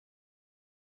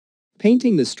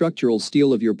Painting the structural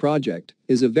steel of your project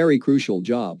is a very crucial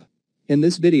job. In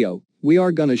this video, we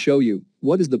are gonna show you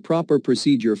what is the proper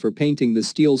procedure for painting the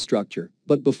steel structure,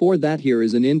 but before that here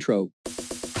is an intro.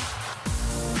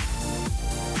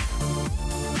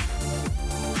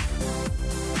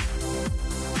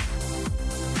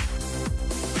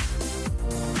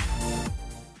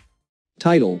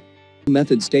 Title: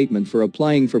 Method statement for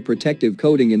applying for protective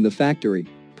coating in the factory.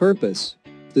 Purpose: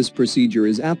 this procedure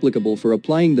is applicable for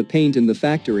applying the paint in the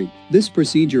factory. This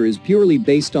procedure is purely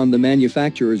based on the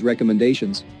manufacturer's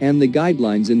recommendations and the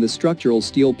guidelines in the Structural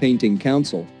Steel Painting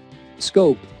Council.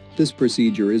 Scope: this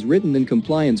procedure is written in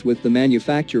compliance with the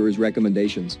manufacturer's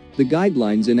recommendations, the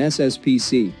guidelines in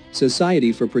SSPC,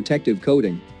 Society for Protective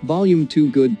Coating, Volume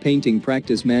 2 Good Painting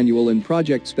Practice Manual and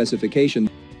Project Specification.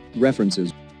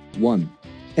 References: 1.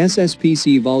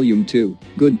 SSPC Volume 2,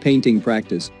 Good Painting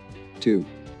Practice. 2.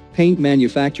 Paint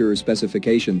Manufacturer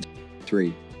Specification.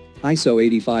 3. ISO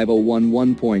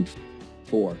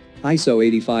 85011.4, ISO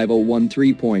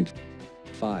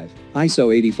 85013.5,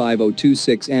 ISO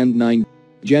 85026 and 9.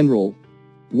 General.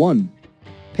 1.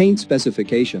 Paint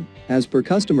Specification. As per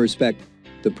customer spec,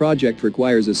 the project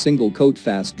requires a single coat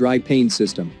fast dry paint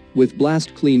system with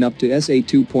blast clean up to SA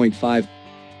 2.5.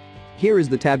 Here is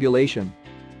the tabulation.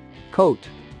 Coat.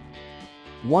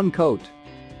 1 coat.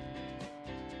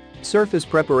 Surface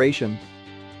preparation.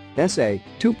 SA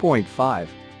 2.5.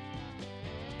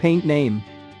 Paint name.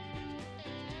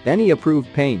 Any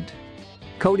approved paint.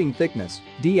 Coating thickness,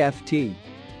 DFT.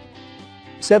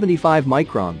 75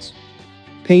 microns.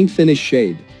 Paint finish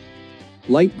shade.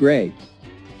 Light gray.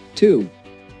 2.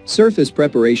 Surface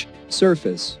preparation.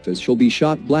 Surface shall be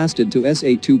shot blasted to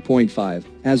SA 2.5,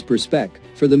 as per spec,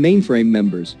 for the mainframe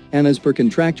members, and as per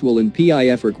contractual and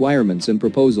PIF requirements and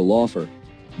proposal offer.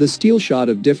 The steel shot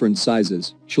of different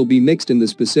sizes shall be mixed in the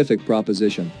specific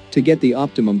proposition to get the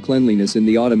optimum cleanliness in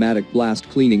the automatic blast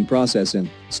cleaning process in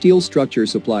steel structure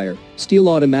supplier. Steel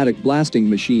automatic blasting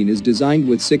machine is designed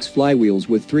with 6 flywheels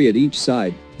with 3 at each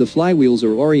side. The flywheels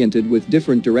are oriented with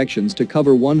different directions to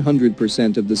cover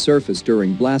 100% of the surface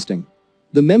during blasting.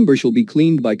 The member shall be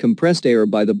cleaned by compressed air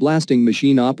by the blasting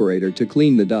machine operator to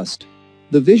clean the dust.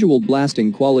 The visual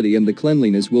blasting quality and the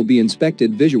cleanliness will be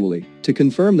inspected visually to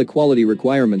confirm the quality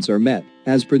requirements are met,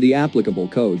 as per the applicable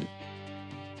code.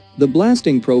 The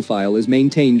blasting profile is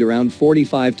maintained around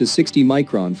 45 to 60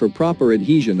 micron for proper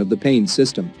adhesion of the paint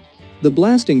system. The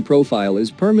blasting profile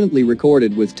is permanently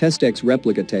recorded with Testex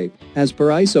replica tape, as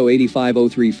per ISO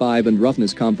 85035 and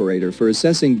roughness comparator for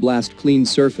assessing blast clean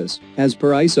surface, as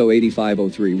per ISO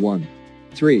 85031.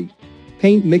 3.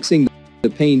 Paint mixing. The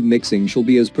paint mixing shall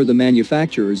be as per the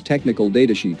manufacturer's technical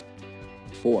datasheet.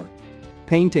 4.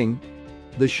 Painting.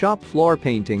 The shop floor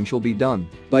painting shall be done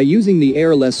by using the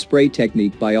airless spray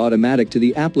technique by automatic to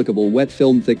the applicable wet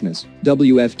film thickness,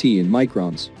 WFT in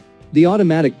microns. The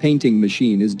automatic painting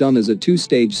machine is done as a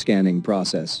 2-stage scanning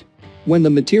process. When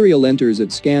the material enters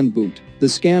at scan boot, the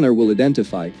scanner will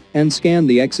identify and scan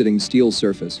the exiting steel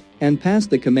surface and pass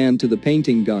the command to the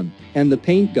painting gun, and the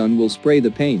paint gun will spray the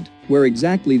paint where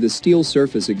exactly the steel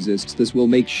surface exists. This will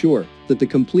make sure that the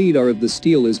complete R of the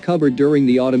steel is covered during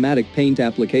the automatic paint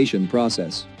application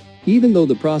process. Even though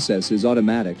the process is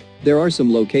automatic, there are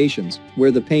some locations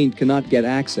where the paint cannot get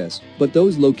access, but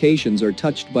those locations are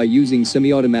touched by using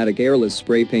semi-automatic airless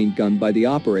spray paint gun by the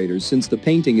operators. Since the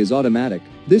painting is automatic,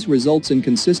 this results in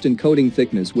consistent coating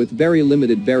thickness with very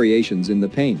limited variations in the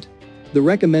paint. The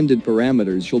recommended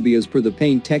parameters shall be as per the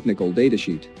paint technical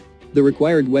datasheet. The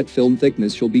required wet film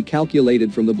thickness shall be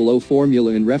calculated from the below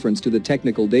formula in reference to the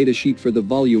technical datasheet for the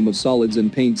volume of solids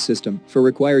and paint system. For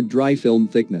required dry film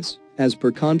thickness, as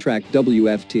per contract,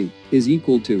 WFT is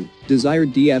equal to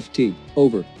desired DFT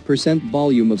over percent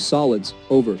volume of solids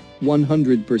over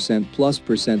 100% plus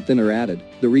percent thinner added.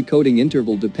 The recoating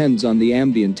interval depends on the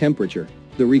ambient temperature.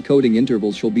 The recoating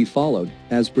interval shall be followed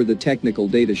as per the technical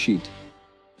datasheet.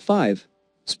 5.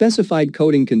 Specified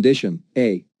coating condition.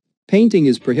 A. Painting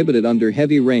is prohibited under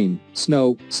heavy rain,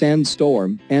 snow,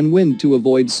 sandstorm, and wind to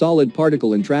avoid solid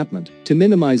particle entrapment, to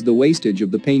minimize the wastage of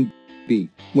the paint. B.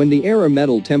 When the air or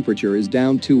metal temperature is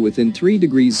down to within 3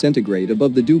 degrees centigrade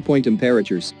above the dew point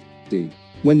temperatures. D.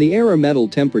 When the air or metal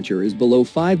temperature is below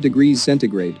 5 degrees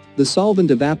centigrade, the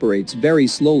solvent evaporates very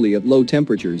slowly at low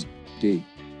temperatures. D.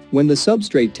 When the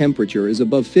substrate temperature is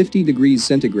above 50 degrees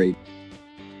centigrade.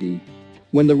 D.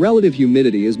 When the relative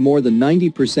humidity is more than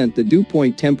 90%, the dew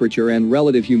point temperature and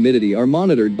relative humidity are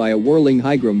monitored by a whirling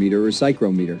hygrometer or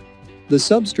psychrometer. The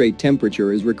substrate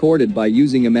temperature is recorded by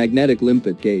using a magnetic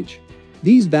limpet gauge.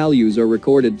 These values are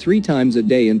recorded 3 times a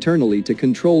day internally to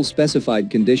control specified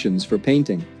conditions for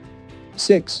painting.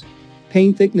 6.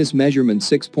 Paint thickness measurement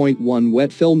 6.1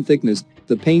 Wet film thickness.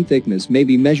 The paint thickness may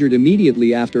be measured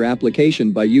immediately after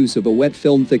application by use of a wet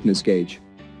film thickness gauge.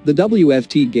 The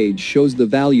WFT gauge shows the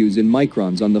values in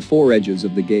microns on the four edges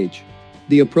of the gauge.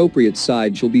 The appropriate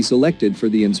side shall be selected for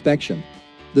the inspection.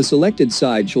 The selected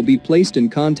side shall be placed in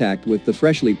contact with the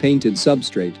freshly painted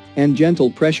substrate, and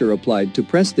gentle pressure applied to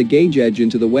press the gauge edge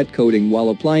into the wet coating. While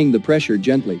applying the pressure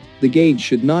gently, the gauge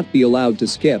should not be allowed to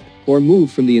skip or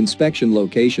move from the inspection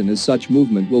location, as such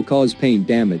movement will cause paint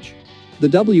damage. The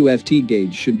WFT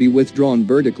gauge should be withdrawn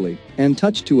vertically and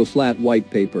touched to a flat white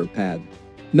paper pad.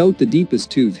 Note the deepest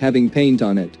tooth having paint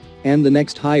on it, and the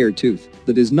next higher tooth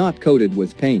that is not coated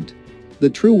with paint. The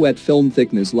true wet film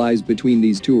thickness lies between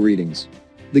these two readings.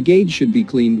 The gauge should be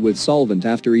cleaned with solvent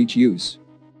after each use.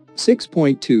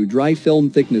 6.2 Dry film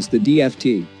thickness. The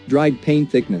DFT, dried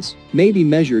paint thickness, may be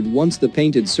measured once the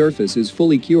painted surface is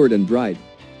fully cured and dried.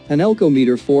 An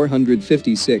Elcometer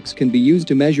 456 can be used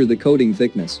to measure the coating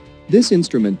thickness. This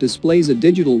instrument displays a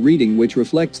digital reading which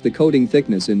reflects the coating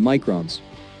thickness in microns.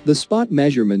 The spot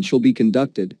measurement shall be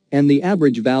conducted, and the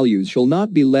average values shall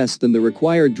not be less than the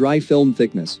required dry film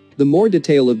thickness. The more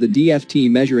detail of the DFT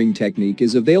measuring technique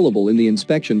is available in the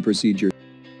inspection procedure.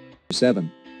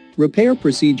 7. Repair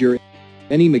procedure.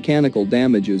 Any mechanical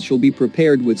damages shall be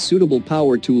repaired with suitable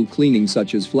power tool cleaning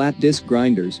such as flat disc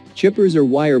grinders, chippers or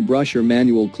wire brush, or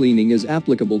manual cleaning is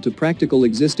applicable to practical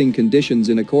existing conditions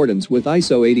in accordance with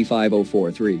ISO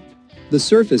 85043. The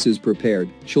surface is prepared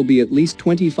shall be at least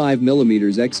 25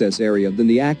 mm excess area than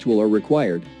the actual or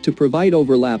required. To provide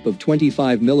overlap of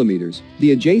 25 mm,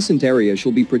 the adjacent area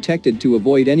shall be protected to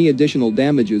avoid any additional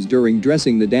damages during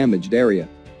dressing the damaged area.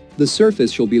 The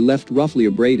surface shall be left roughly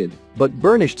abraded, but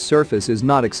burnished surface is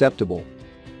not acceptable.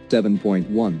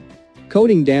 7.1.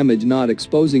 Coating damage not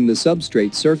exposing the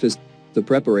substrate surface. The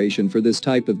preparation for this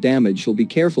type of damage shall be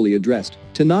carefully addressed.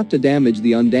 Not to damage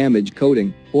the undamaged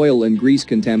coating, oil and grease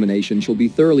contamination shall be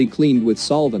thoroughly cleaned with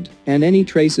solvent, and any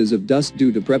traces of dust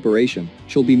due to preparation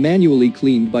shall be manually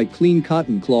cleaned by clean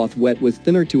cotton cloth wet with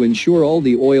thinner to ensure all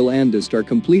the oil and dust are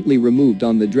completely removed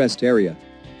on the dressed area.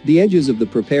 The edges of the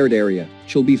prepared area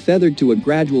shall be feathered to a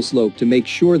gradual slope to make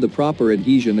sure the proper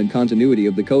adhesion and continuity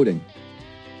of the coating.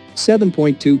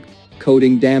 7.2.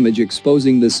 Coating damage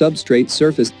exposing the substrate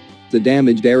surface. The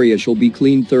damaged area shall be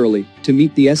cleaned thoroughly to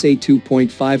meet the SA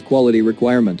 2.5 quality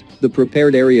requirement. The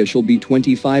prepared area shall be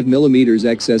 25 mm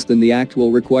excess than the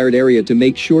actual required area to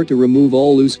make sure to remove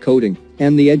all loose coating,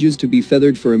 and the edges to be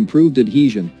feathered for improved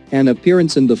adhesion and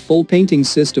appearance, and the full painting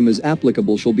system as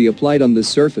applicable shall be applied on this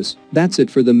surface. That's it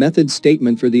for the method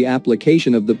statement for the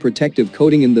application of the protective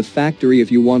coating in the factory.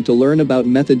 If you want to learn about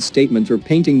method statement for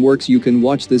painting works, you can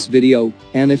watch this video,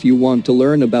 and if you want to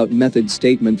learn about method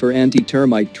statement for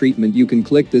anti-termite treatment, you can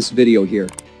click this video here.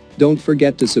 Don't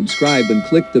forget to subscribe and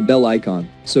click the bell icon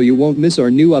so you won't miss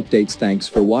our new updates. Thanks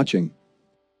for watching.